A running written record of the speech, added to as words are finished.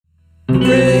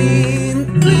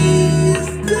Rain, please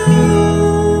don't.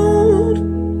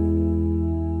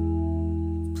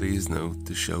 Please note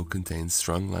the show contains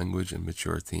strong language and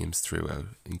mature themes throughout,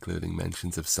 including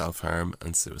mentions of self-harm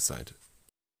and suicide.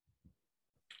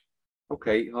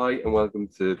 Okay, hi and welcome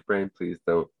to Brain Please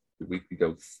Don't, the weekly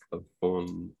dose of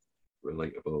fun,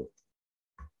 relatable,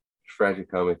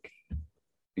 tragicomic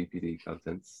BPD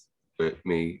contents with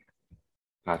me,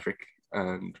 Patrick,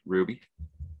 and Ruby.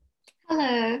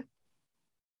 Hello.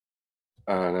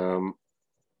 And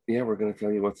yeah, we're going to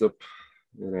tell you what's up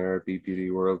in our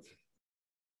BPD world.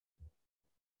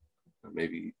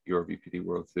 Maybe your BPD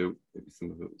world too. Maybe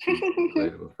some of it will be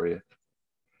relatable for you.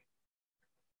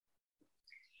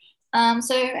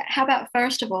 So how about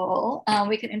first of all,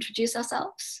 we can introduce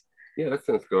ourselves? Yeah, that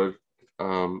sounds good.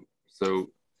 So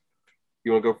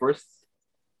you want to go first?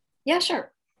 Yeah,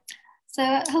 sure. So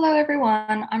hello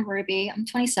everyone, I'm Ruby, I'm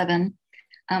 27.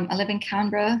 I live in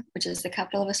Canberra, which is the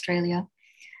capital of Australia.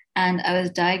 And I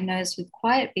was diagnosed with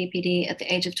quiet BPD at the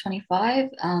age of 25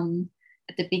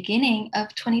 at the beginning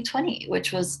of 2020,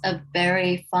 which was a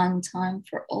very fun time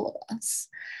for all of us.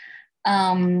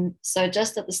 So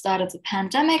just at the start of the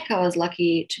pandemic, I was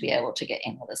lucky to be able to get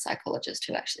in with a psychologist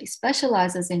who actually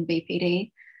specializes in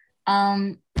BPD.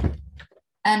 And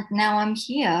now I'm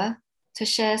here to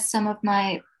share some of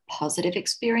my positive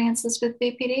experiences with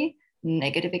BPD,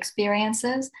 negative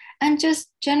experiences, and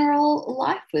just general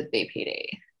life with BPD.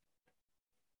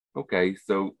 Okay,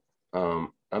 so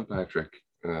I'm Patrick,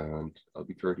 and I'll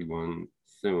be 31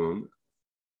 soon.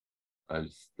 I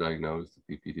was diagnosed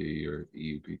with BPD, or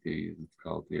EUPD as it's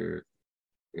called here,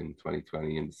 in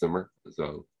 2020 in the summer as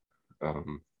well. Or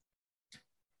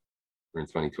in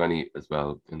 2020 as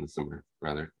well in the summer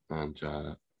rather. And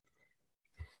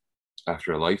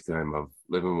after a lifetime of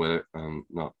living with it and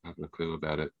not having a clue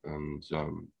about it and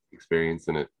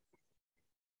experiencing it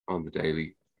on the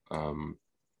daily,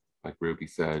 like Ruby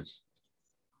said,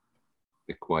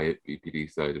 the quiet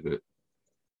BPD side of it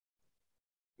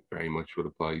very much would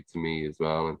apply to me as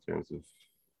well in terms of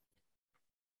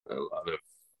a lot of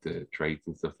the traits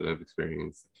and stuff that I've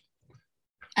experienced.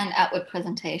 And outward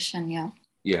presentation, yeah.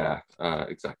 Yeah,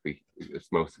 exactly.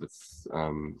 Most of it's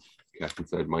kept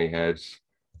inside my head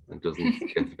and doesn't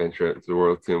get to venture out into the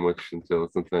world too much until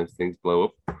sometimes things blow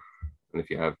up. And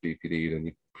if you have BPD, then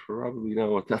you probably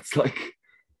know what that's like.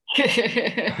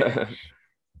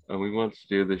 And we wanted to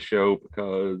do this show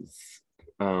because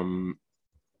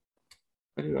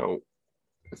I don't know,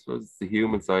 I suppose it's the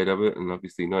human side of it, and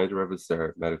obviously neither of us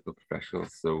are medical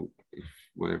professionals. So if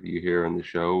whatever you hear on the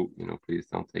show, please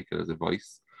don't take it as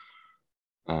advice.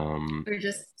 We're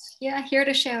just, yeah, here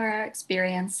to share our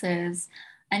experiences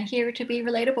and here to be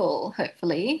relatable,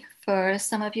 hopefully, for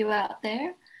some of you out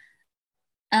there.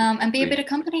 And be a bit of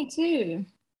company too.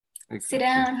 Exactly. Sit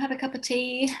down, have a cup of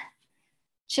tea,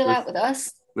 chill out with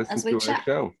us as we to chat. Our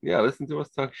show. Yeah, listen to us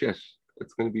talk shit.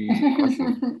 It's going to be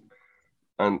awesome.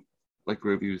 And like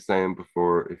Ruby was saying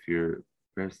before, if you're a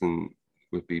person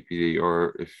with BPD,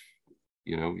 or if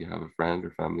you have a friend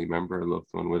or family member, a loved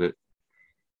one with it,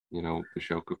 the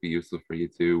show could be useful for you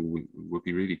too. It would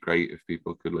be really great if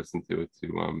people could listen to it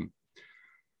to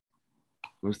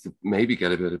was to maybe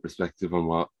get a bit of perspective on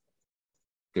what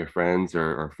their friends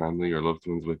or family or loved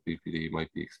ones with BPD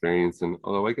might be experiencing.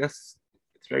 Although I guess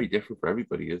it's very different for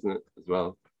everybody, isn't it, as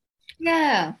well?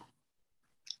 Yeah.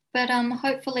 But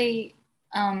hopefully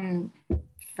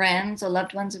friends or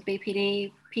loved ones of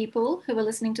BPD people who are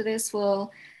listening to this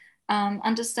will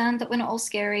understand that we're not all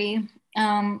scary.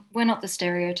 We're not the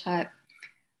stereotype.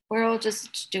 We're all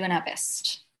just doing our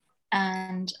best.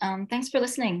 And thanks for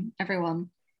listening, everyone.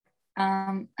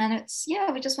 And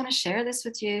we just want to share this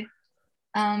with you,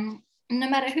 no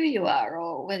matter who you are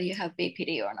or whether you have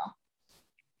BPD or not.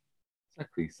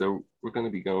 Exactly. So we're going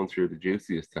to be going through the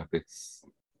juiciest topics,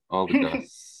 all the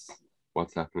goss,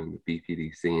 what's happening in the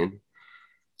BPD scene,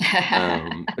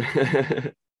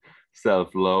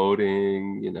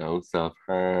 self-loading,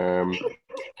 self-harm,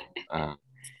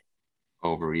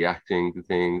 overreacting to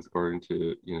things according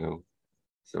to,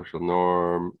 social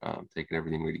norm, taking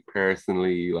everything really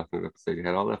personally, laughing it upside your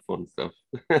head, all that fun stuff.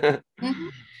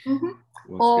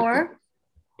 Or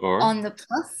on the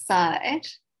plus side,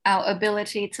 our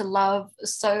ability to love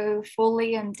so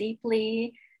fully and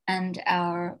deeply, and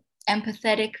our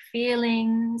empathetic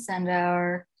feelings, and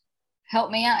our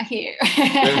help me out here.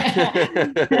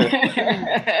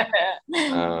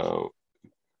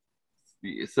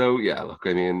 So yeah, look,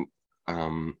 I mean,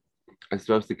 I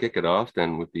suppose to kick it off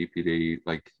then with BPD,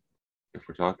 like if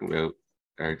we're talking about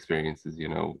our experiences,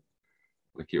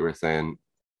 like you were saying,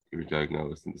 you were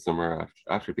diagnosed in the summer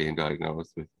after being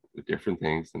diagnosed with with different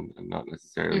things and not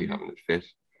necessarily having it fit.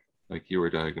 Like you were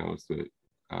diagnosed with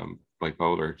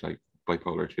bipolar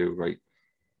 2, right?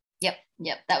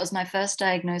 Yep. That was my first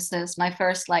diagnosis. My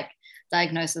first like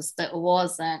diagnosis that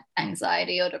wasn't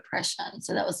anxiety or depression.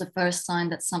 So that was the first sign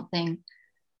that something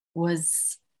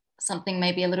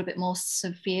maybe a little bit more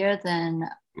severe than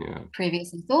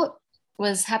previously thought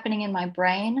was happening in my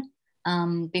brain,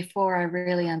 before I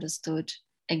really understood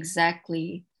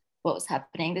exactly what was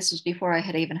happening. This was before I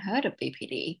had even heard of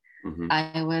BPD.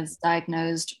 I was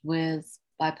diagnosed with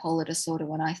bipolar disorder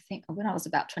when I was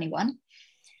about 21,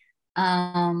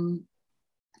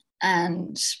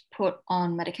 and put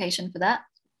on medication for that,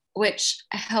 which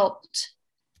helped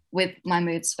with my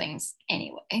mood swings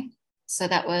anyway. So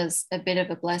that was a bit of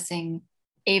a blessing,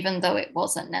 even though it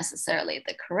wasn't necessarily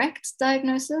the correct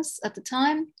diagnosis at the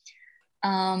time.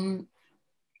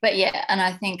 But yeah, and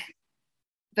I think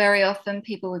very often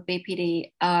people with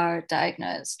BPD are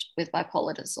diagnosed with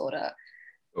bipolar disorder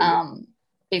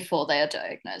before they are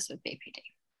diagnosed with BPD.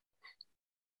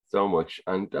 So much.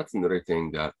 And that's another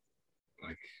thing that,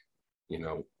 like, you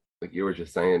know, like you were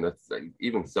just saying, that's like,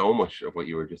 even so much of what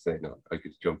you were just saying, I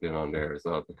could jump in on there as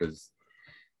well, because,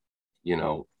 you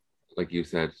know, like you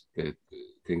said, the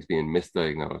things being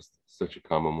misdiagnosed, such a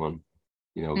common one.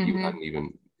 You know,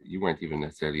 you weren't even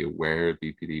necessarily aware of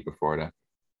BPD before that.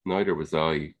 Neither was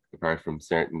I, apart from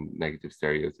certain negative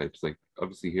stereotypes. Like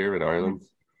obviously here in Ireland,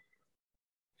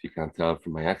 if you can't tell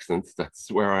from my accent,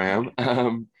 that's where I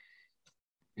am.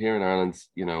 Here in Ireland,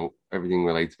 you know, everything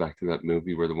relates back to that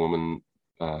movie where the woman,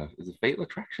 is it Fatal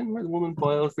Attraction, where the woman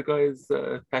boils the guy's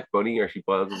pet bunny, or she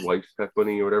boils his wife's pet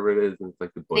bunny, or whatever it is, and it's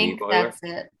like the bunny boiler. That's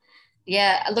it.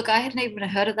 Yeah, look, I hadn't even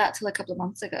heard of that till a couple of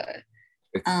months ago.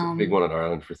 It's a big one in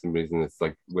Ireland for some reason. It's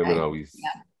like women always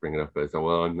bring it up as, oh,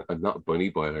 well, I'm not a bunny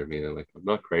boiler, meaning like I'm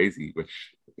not crazy,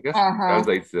 which I guess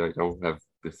translates to I don't have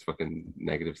this fucking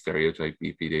negative stereotype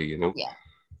BPD, you know?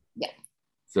 Yeah.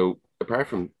 So apart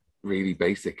from really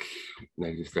basic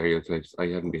negative stereotypes, I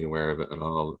hadn't been aware of it at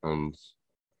all. And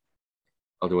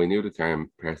although I knew the term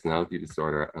personality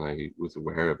disorder and I was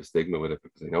aware of a stigma with it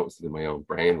because I noticed it in my own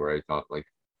brain where I thought like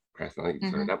personality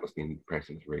disorder, that must mean the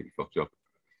person is really fucked up.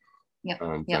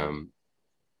 And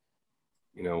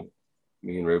you know,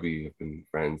 me and Ruby have been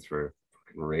friends for a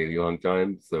really long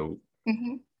time. So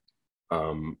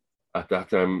at that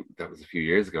time, that was a few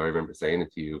years ago, I remember saying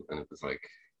it to you, and it was like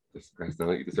this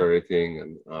personality disorder thing,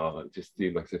 and it just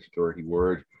seemed like such a dirty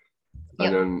word.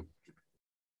 And then,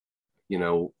 you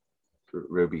know,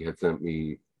 Ruby had sent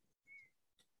me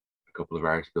a couple of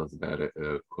articles about it,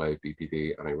 Quiet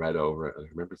BPD, and I read over it. And I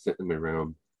remember sitting in my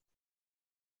room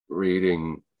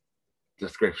reading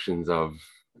descriptions of,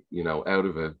 you know, out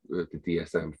of the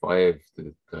DSM-5,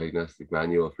 the diagnostic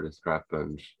manual for this crap,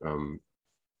 and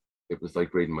it was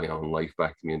like reading my own life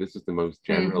back to me. And this was the most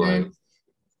generalized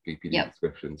BPD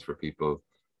descriptions for people,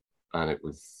 and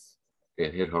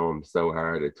it hit home so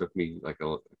hard. It took me like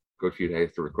a good few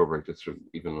days to recover just from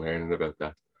even learning about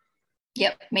that.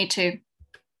 Yep, me too.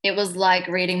 It was like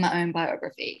reading my own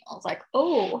biography. I was like,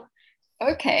 oh,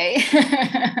 okay.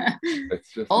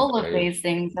 It's just all of these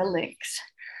things are linked.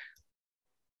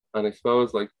 And I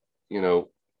suppose, like, you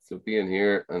know, so being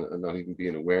here and not even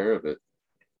being aware of it,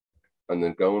 and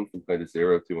then going from kind of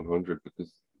 0 to 100,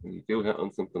 because when you do hit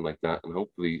on something like that, and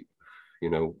hopefully, you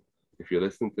know, if you're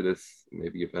listening to this,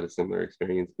 maybe you've had a similar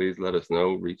experience, please let us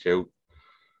know, reach out.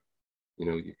 You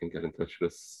know, you can get in touch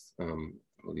with us,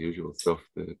 all the usual stuff,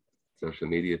 the social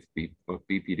media, it's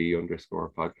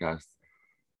BPD_podcast.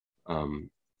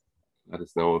 Let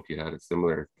us know if you had a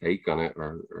similar take on it,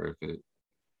 or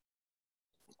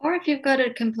if you've got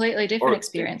a completely different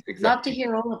experience. Exactly. Love to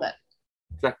hear all of it.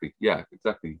 Exactly. Yeah,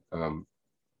 exactly.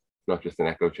 Not just an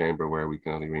echo chamber where we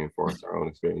can only reinforce our own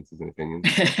experiences and opinions.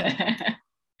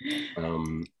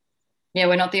 Yeah,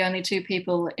 we're not the only two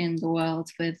people in the world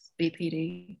with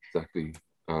BPD. Exactly.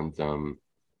 And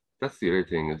that's the other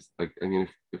thing is, like, I mean,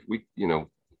 if we, you know,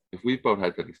 if we've both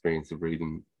had that experience of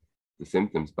reading the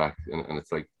symptoms back, and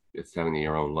it's like it's telling you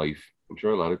your own life, I'm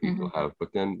sure a lot of people have,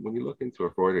 but then when you look into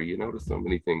it further, you notice so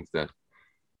many things that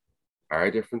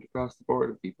are different across the board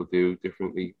and people do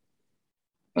differently.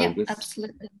 And yeah,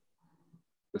 absolutely.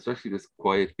 Especially this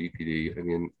quiet BPD, I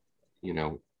mean, you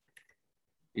know,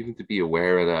 even to be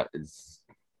aware of that is,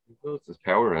 well, there's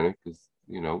power in it, because,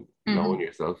 you know, knowing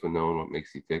yourself and knowing what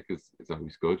makes you tick is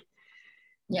always good.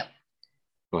 Yeah.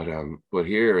 But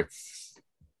here it's,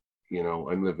 you know,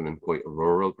 I'm living in quite a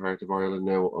rural part of Ireland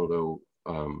now, although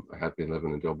I had been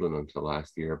living in Dublin until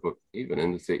last year. But even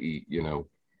in the city, you know,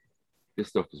 this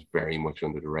stuff is very much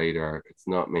under the radar. It's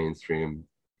not mainstream.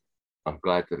 I'm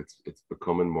glad that it's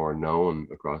becoming more known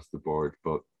across the board,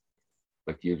 but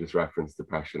like you just referenced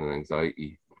depression and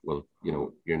anxiety. Well,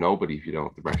 you're nobody if you don't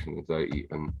have depression and anxiety.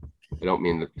 And I don't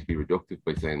mean that to be reductive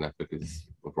by saying that, because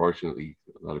unfortunately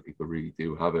a lot of people really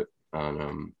do have it.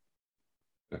 And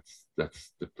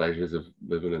that's the pleasures of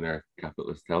living in our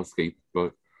capitalist hellscape.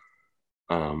 But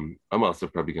I'm also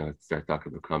probably going to start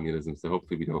talking about communism, so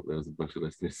hopefully we don't lose a bunch of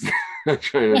listeners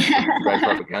trying to spread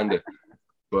propaganda.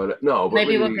 But no, but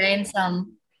maybe really, we'll gain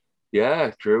some.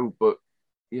 yeah, true. But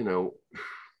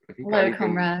I think Hello,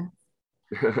 comrade.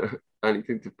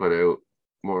 anything to put out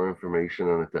more information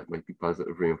on it that might be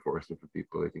positive reinforcement for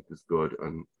people, I think is good,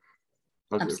 and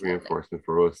positive Absolutely. reinforcement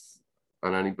for us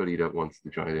and anybody that wants to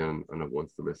join in and that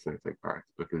wants to listen or take part,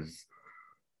 because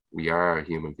we are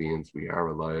human beings, we are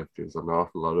alive. There's an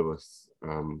awful lot of us,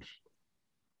 and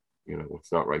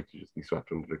it's not right to just be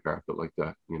swept under the carpet like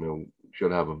that.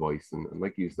 Should have a voice, and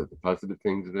like you said, the positive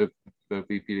things about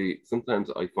BPD.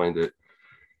 Sometimes I find it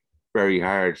very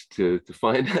hard to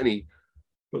find any,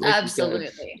 but like absolutely,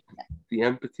 you said, the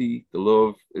empathy, the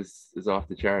love is off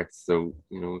the charts. So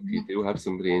if you do have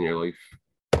somebody in your life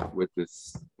with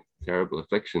this terrible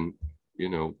affliction,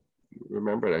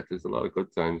 remember that there's a lot of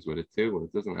good times with it too, and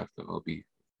it doesn't have to all be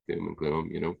doom and gloom.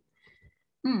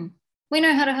 We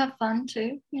know how to have fun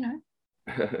too.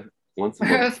 Once a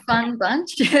we're month, a fun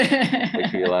bunch. make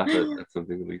sure you laugh at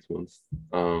something at least once.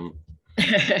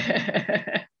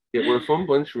 Yeah, we're a fun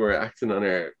bunch. We're acting on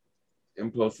our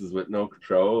impulses with no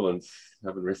control, and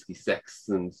having risky sex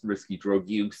and risky drug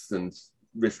use and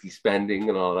risky spending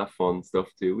and all that fun stuff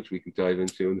too, which we can dive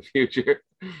into in the future.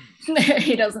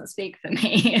 He doesn't speak for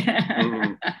me.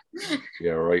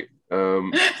 Yeah, right.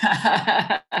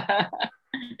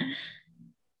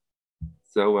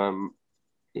 So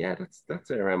yeah,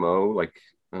 that's our MO. Like,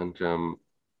 and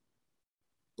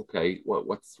okay, what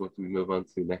do we move on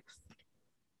to next?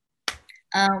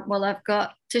 Well, I've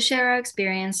got to share our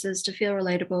experiences, to feel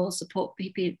relatable, support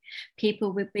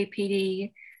people with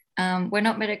BPD. We're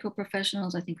not medical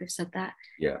professionals. I think we've said that.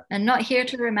 Yeah. And not here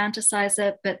to romanticize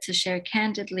it, but to share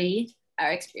candidly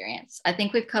our experience. I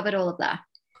think we've covered all of that.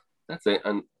 That's it.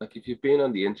 And like, if you've been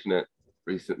on the internet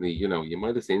recently, you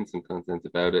might have seen some content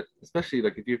about it. Especially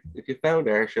like if you found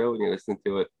our show and you listened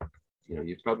to it,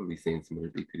 you've probably seen some of the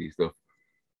BPD stuff.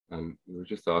 And we were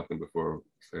just talking before we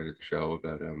started the show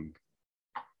about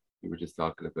we were just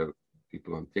talking about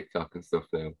people on TikTok and stuff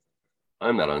now.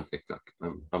 I'm not on TikTok.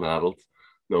 I'm an adult.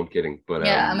 No, I'm kidding. But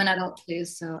yeah, I'm an adult too,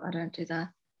 so I don't do that.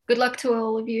 Good luck to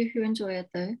all of you who enjoy it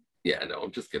though. Yeah, no,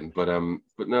 I'm just kidding. But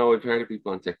no, I've heard of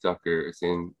people on TikTok are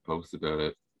saying posts about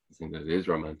it, saying that it is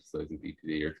romanticizing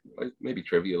BPD, or maybe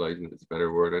trivializing is a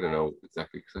better word. I don't know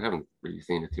exactly, because I haven't really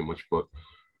seen it too much, but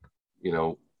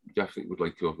definitely would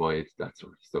like to avoid that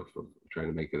sort of stuff of trying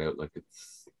to make it out like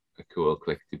it's a cool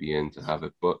click to be in to have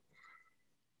it. But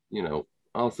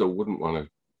also wouldn't want to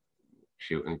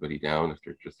shoot anybody down if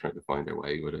they're just trying to find their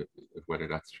way with it, whether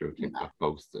that's through a TikTok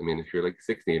post. I mean, if you're like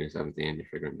 16 or 17, you're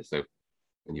figuring this out,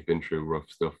 and you've been through rough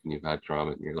stuff and you've had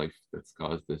trauma in your life that's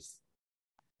caused this,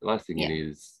 the last thing you need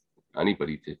is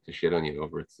anybody to shit on you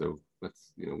over it. So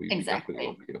let's, we definitely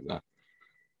won't be doing that.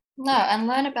 No, and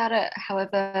learn about it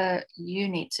however you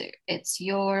need to. It's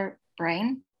your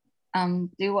brain.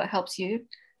 Do what helps you,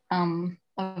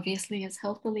 obviously as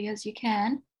healthily as you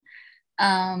can.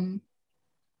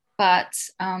 But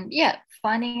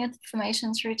finding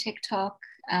information through TikTok,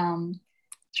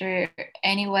 through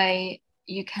any way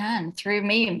you can, through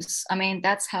memes. I mean,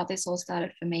 that's how this all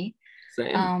started for me.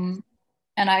 Same.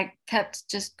 And I kept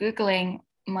just Googling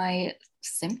my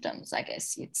symptoms, I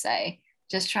guess you'd say,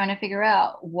 just trying to figure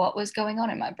out what was going on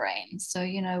in my brain. So,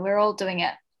 we're all doing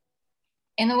it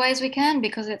in the ways we can,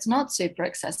 because it's not super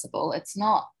accessible. It's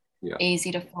not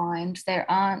easy to find. There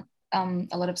aren't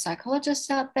a lot of psychologists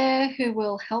out there who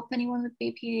will help anyone with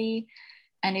BPD.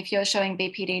 And if you're showing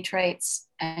BPD traits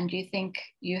and you think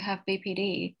you have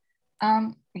BPD,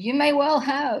 you may well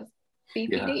have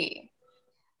BPD.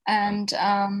 And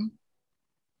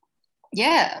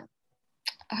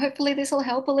hopefully this will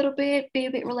help a little bit, be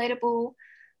a bit relatable.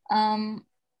 And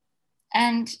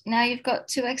now you've got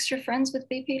 2 extra friends with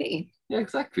BPD. Yeah,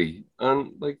 exactly.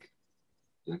 And like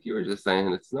you were just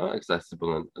saying, it's not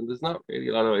accessible, and there's not really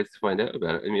a lot of ways to find out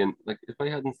about it. I mean, like, if I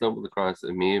hadn't stumbled across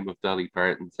a meme of Dolly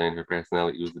Parton saying her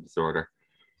personality was a disorder,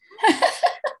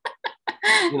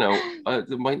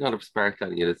 it might not have sparked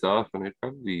any of this off, and I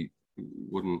probably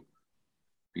wouldn't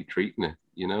be treating it,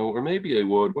 or maybe I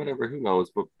would, whatever, who knows.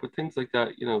 But things like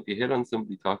that, if you hit on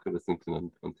somebody talking about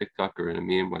something on TikTok or in a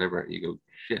meme, whatever, and you go,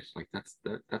 shit, like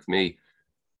that's me.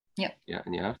 Yep. Yeah,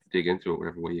 and you have to dig into it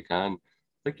whatever way you can.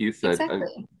 Like you said,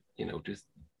 exactly. Just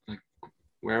like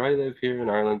where I live here in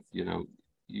Ireland,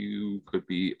 you could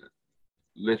be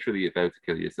literally about to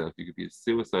kill yourself. You could be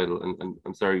suicidal, and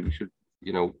I'm sorry, we should,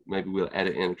 maybe we'll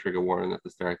edit in a trigger warning at the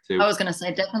start too. I was going to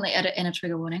say, definitely edit in a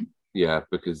trigger warning. Yeah,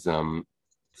 because some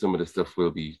of the stuff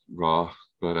will be raw,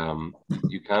 but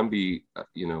you can be,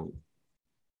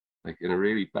 like in a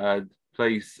really bad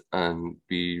place and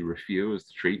be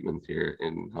refused treatment here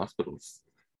in hospitals,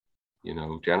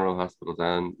 general hospitals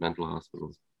and mental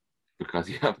hospitals, because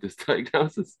you have this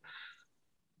diagnosis.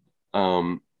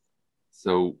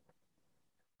 So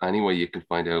any way you can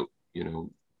find out,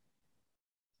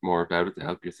 more about it to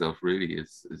help yourself really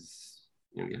is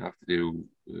you have to do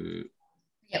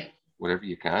yep. whatever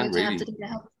you can, you really have to do to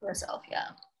help yourself. Yeah.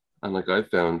 And like I've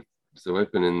found, so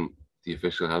I've been in the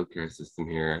official healthcare system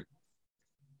here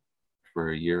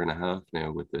for a year and a half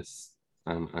now with this,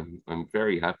 and I'm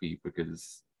very happy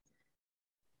because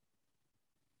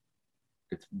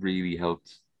it's really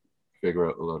helped figure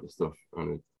out a lot of stuff.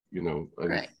 And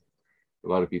Right. A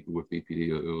lot of people with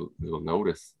BPD will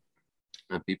notice,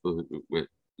 and people with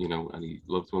any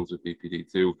loved ones with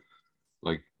BPD too,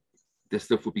 like this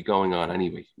stuff will be going on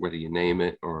anyway, whether you name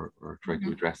it or try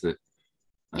to address it.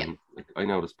 And like I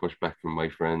noticed pushback from my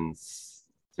friends,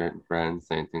 certain friends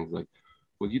saying things like,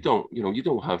 well, you don't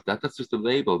have that. That's just a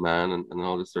label, man, and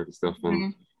all this sort of stuff.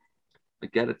 And I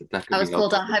get it that can I was be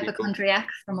called a hypochondriac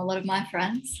from a lot of my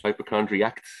friends.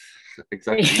 Hypochondriac,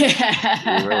 exactly.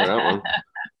 Yeah. You remember that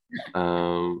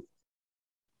one?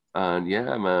 And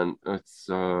yeah, man, it's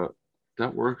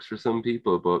that works for some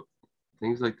people, but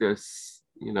things like this,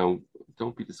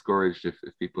 don't be discouraged if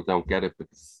people don't get it,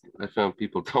 because I found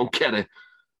people don't get it,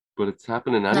 but it's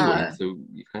happening anyway. No. So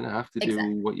you kind of have to do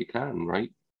what you can, right?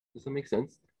 Does that make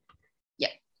sense?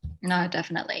 Yeah, no,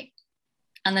 definitely.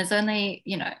 And there's only,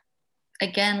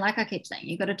 again, like I keep saying,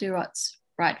 you got to do what's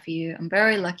right for you. I'm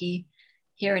very lucky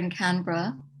here in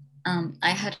Canberra. I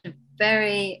had a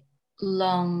very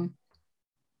long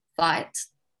fight.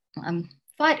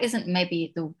 Fight isn't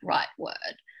maybe the right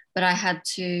word, but I had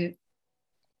to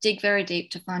dig very deep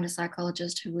to find a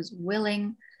psychologist who was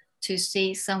willing to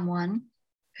see someone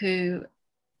who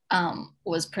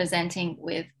was presenting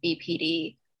with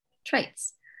BPD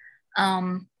traits.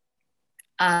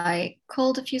 I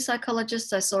called a few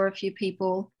psychologists, I saw a few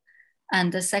people,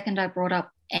 and the second I brought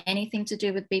up anything to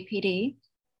do with BPD,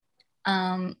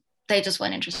 they just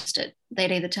weren't interested.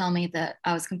 They'd either tell me that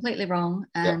I was completely wrong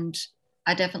and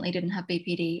I definitely didn't have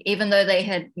BPD, even though they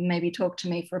had maybe talked to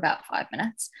me for about 5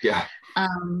 minutes. Yeah.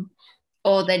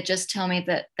 Or they'd just tell me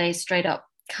that they straight up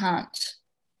can't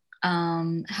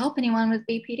help anyone with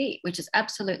BPD, which is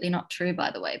absolutely not true,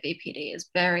 by the way. BPD is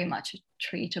very much a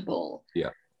treatable. Yeah,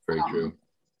 very true.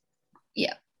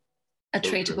 Yeah, a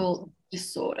treatable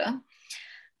disorder.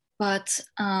 But so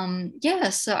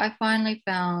I finally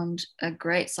found a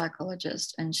great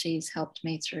psychologist, and she's helped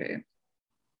me through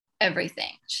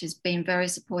everything. She's been very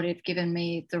supportive, given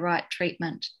me the right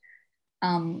treatment,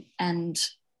 and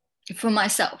for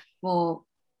myself, for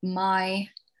my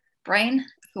brain,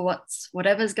 for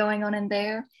whatever's going on in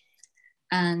there.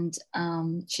 And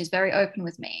she's very open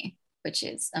with me, which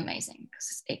is amazing,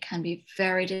 because it can be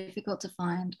very difficult to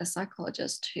find a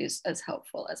psychologist who's as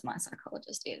helpful as my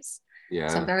psychologist is. Yeah.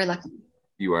 So I'm very lucky.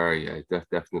 You are, yeah,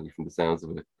 definitely, from the sounds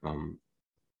of it.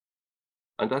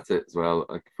 And that's it as well.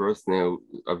 Like for us now,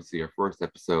 obviously our first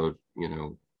episode,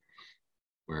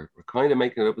 we're kind of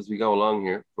making it up as we go along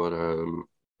here, but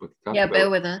bear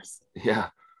with us. Yeah,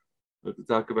 but to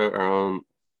talk about our own,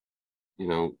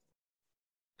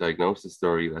 diagnosis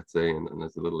story, let's say, and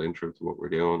as a little intro to what we're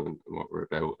doing and what we're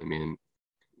about. I mean,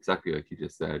 exactly like you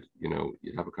just said,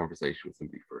 you'd have a conversation with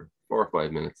somebody for 4 or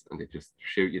 5 minutes and they just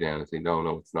shoot you down and say,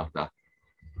 no, it's not that.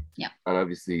 Yeah. And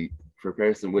obviously for a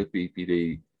person with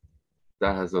BPD,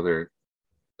 that has other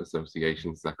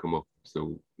associations that come up.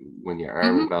 So when you are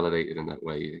invalidated in that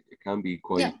way, it can be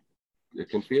quite, it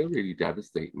can feel really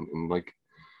devastating, and like,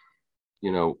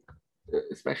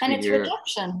 especially and it's here,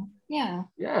 rejection. Yeah,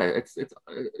 it's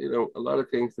a lot of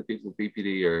things that people with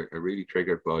BPD are really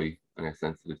triggered by and are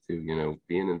sensitive to,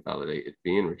 being invalidated,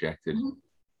 being rejected,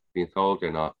 being told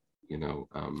they're not,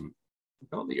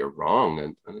 told that you're wrong,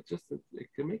 and it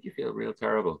can make you feel real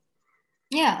terrible.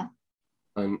 Yeah.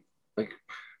 And like,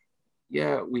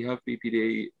 yeah, we have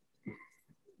BPD,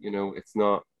 it's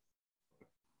no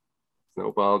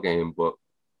ball game, but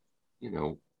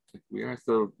we are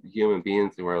still human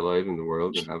beings who are alive in the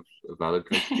world and have a valid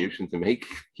contribution to make,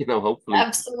 hopefully.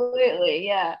 Absolutely,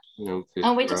 yeah.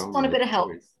 And we just want a bit of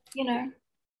help,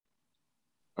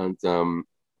 And,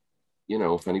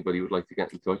 if anybody would like to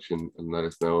get in touch and let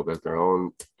us know about their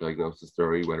own diagnosis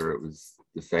story, whether it was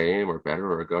the same or better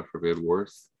or, God forbid,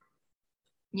 worse.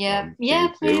 Yeah,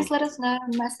 please let us know,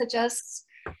 message us.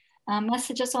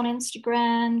 Message us on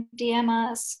Instagram, DM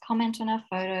us, comment on our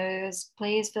photos.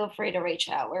 Please feel free to reach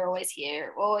out. We're always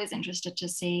here. We're always interested to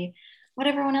see what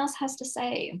everyone else has to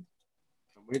say.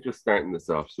 We're just starting this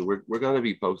off, so we're going to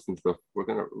be posting stuff.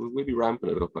 We'll be ramping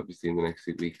it up, obviously, in the next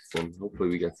few weeks, and hopefully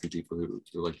we get some people who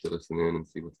like to listen in and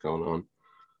see what's going on.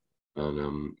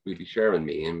 And we'll be sharing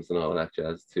memes and all that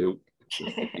jazz too.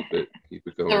 Just to keep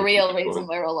it going. The real reason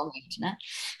we're all on the internet.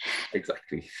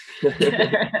 Exactly.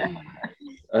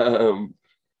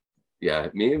 Yeah,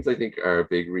 memes I think are a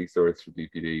big resource for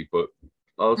BPD, but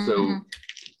also,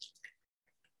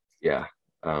 yeah,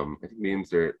 I think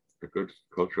memes are a good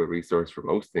cultural resource for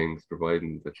most things,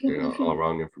 providing that they're not all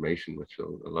wrong information, which a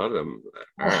lot of them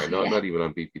are. Not even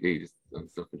on BPD, just on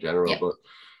stuff in general.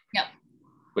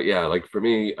 But yeah, like for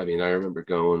me, I mean, I remember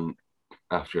going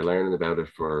after learning about it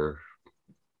for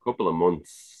a couple of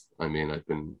months. I mean, I've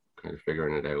been kind of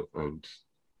figuring it out, and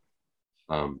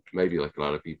maybe like a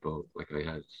lot of people, like I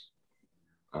had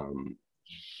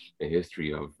a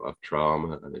history of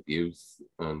trauma and abuse,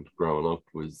 and growing up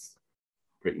was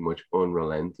pretty much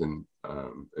unrelenting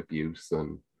abuse,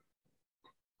 and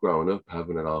growing up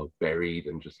having it all buried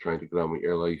and just trying to get on with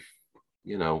your life,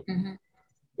 you know.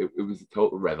 It was a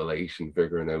total revelation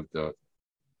figuring out that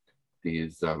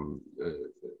these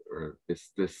or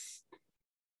this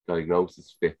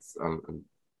diagnosis fits and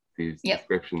these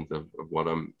descriptions of what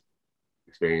I'm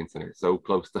experiencing are so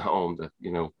close to home that,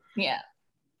 you know,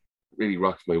 really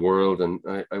rocked my world. And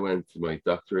I went to my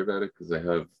doctor about it because I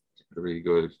have a really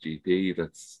good GP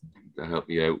that helped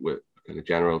me out with kind of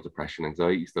general depression,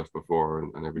 anxiety stuff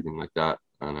before, and everything like that.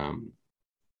 And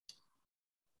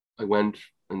I went,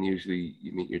 and usually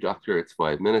you meet your doctor, it's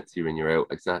 5 minutes, you're in, you're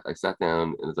out. I sat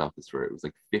down in his office for it was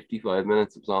like 55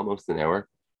 minutes. It was almost an hour.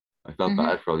 I felt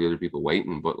bad for all the other people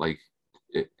waiting, but like,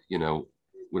 it, you know,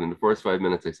 within the first 5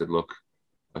 minutes, I said, look,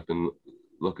 I've been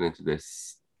looking into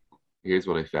this. Here's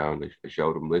what I found. I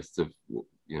showed him lists of,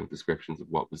 you know, descriptions of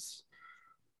what was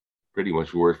pretty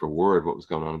much word for word what was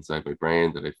going on inside my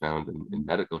brain that I found in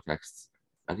medical texts.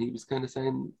 And he was kind of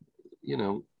saying, you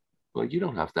know, well, you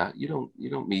don't have that. You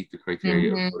don't meet the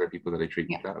criteria of other people that I treat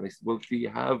with that. And I said, well, do you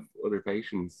have other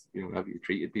patients? You know, have you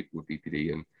treated people with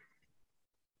BPD? And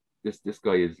this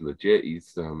guy is legit.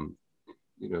 He's you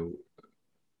know,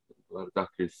 a lot of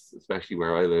doctors, especially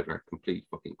where I live, are complete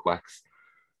fucking quacks.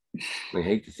 I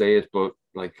hate to say it, but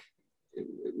like it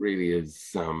really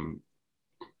is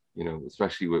you know,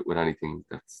 especially with anything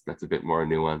that's a bit more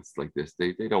nuanced like this.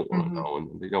 They don't want to know,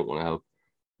 and they don't want to help.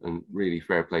 And really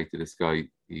fair play to this guy.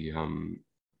 He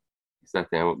sat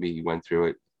down with me, he went through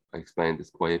it. I explained this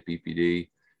quiet BPD.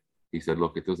 He said,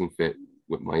 look, it doesn't fit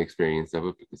with my experience of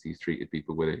it because he's treated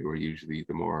people with it who are usually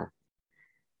the more,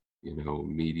 you know,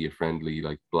 media friendly,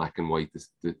 like black and white,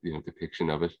 you know, depiction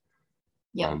of it.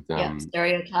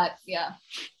 Stereotype.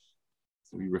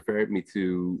 So he referred me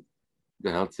to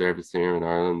the health service here in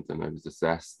Ireland, and I was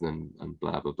assessed and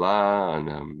blah blah blah,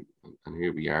 and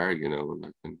here we are, you know, and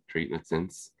I've been treating it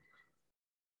since.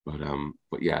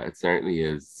 But yeah, it certainly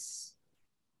is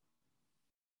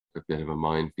a bit of a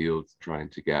minefield trying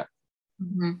to get,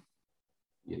 you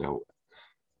know,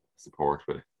 support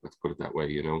with it. Let's put it that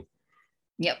way, you know.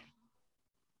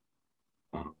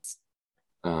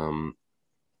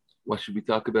 What should we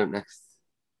talk about next?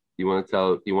 You want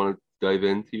to dive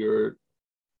into your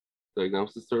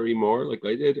diagnosis story more like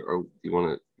I did, or do you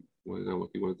want to know what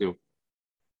you want to do?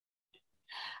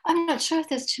 I'm not sure if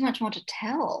there's too much more to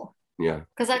tell. Yeah,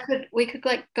 because we could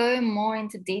like go more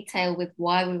into detail with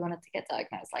why we wanted to get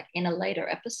diagnosed, like in a later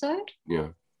episode. Yeah.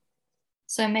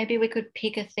 So maybe we could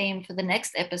pick a theme for the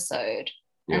next episode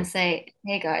and say,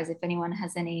 hey guys, if anyone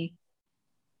has any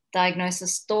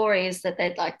diagnosis stories that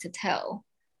they'd like to tell,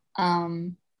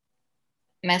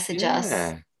 message us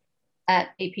at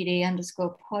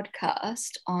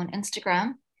BPD_podcast on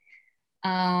Instagram,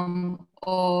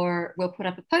 or we'll put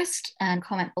up a post and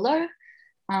comment below.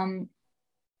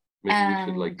 Maybe we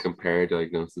should like compare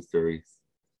diagnosis stories.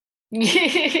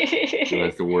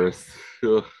 That's the worst.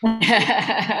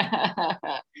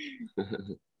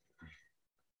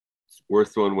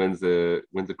 Worst one wins a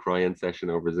crying session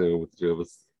over Zoom with the two of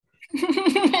us.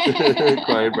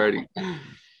 Crying party.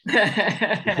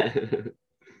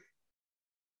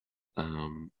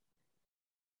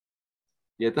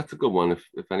 Yeah, that's a good one.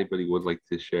 If anybody would like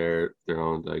to share their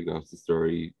own diagnosis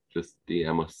story, just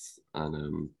DM us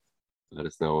and let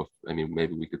us know. If, I mean,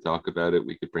 maybe we could talk about it.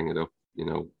 We could bring it up, you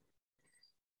know,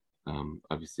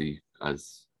 obviously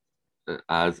as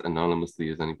anonymously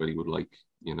as anybody would like,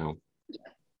 you know.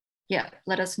 yeah,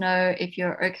 let us know if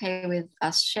you're okay with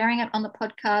us sharing it on the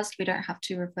podcast. We don't have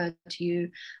to refer to you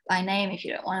by name if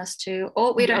you don't want us to,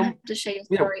 or we don't have to share your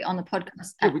story on the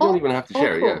podcast yeah, at we all. don't even have to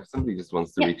share. Cool. Yeah, if somebody just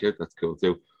wants to reach out, that's cool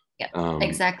too. Yeah,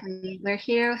 exactly. We're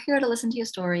here to listen to your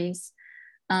stories.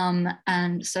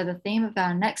 And so the theme of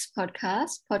our next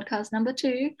podcast number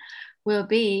 2, will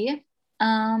be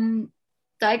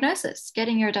diagnosis,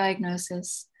 getting your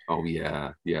diagnosis. Oh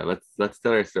yeah. Let's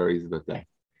tell our stories about that.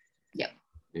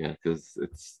 Yeah, because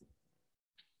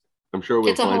I'm sure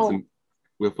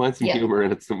we'll find some humor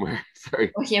in it somewhere.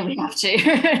 Sorry. Oh, yeah, we have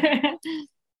to.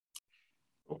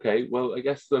 Okay, well, I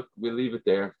guess look, we'll leave it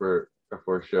there for our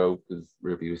first show, because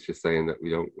Ruby was just saying that we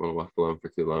don't want to waffle on for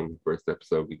too long. First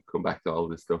episode, we can come back to all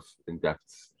this stuff in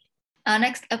depth. Our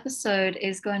next episode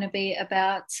is going to be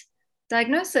about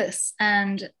diagnosis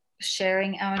and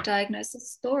sharing our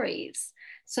diagnosis stories.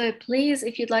 So please,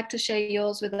 if you'd like to share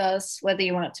yours with us, whether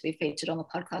you want it to be featured on the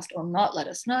podcast or not, let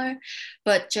us know.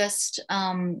 But just,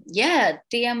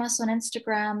 DM us on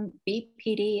Instagram,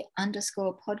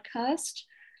 BPD_podcast,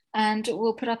 and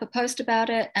we'll put up a post about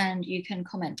it and you can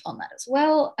comment on that as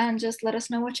well. And just let us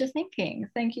know what you're thinking.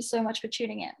 Thank you so much for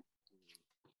tuning in.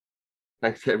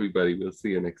 Thanks, everybody. We'll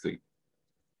see you next week.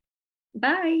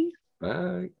 Bye.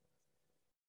 Bye.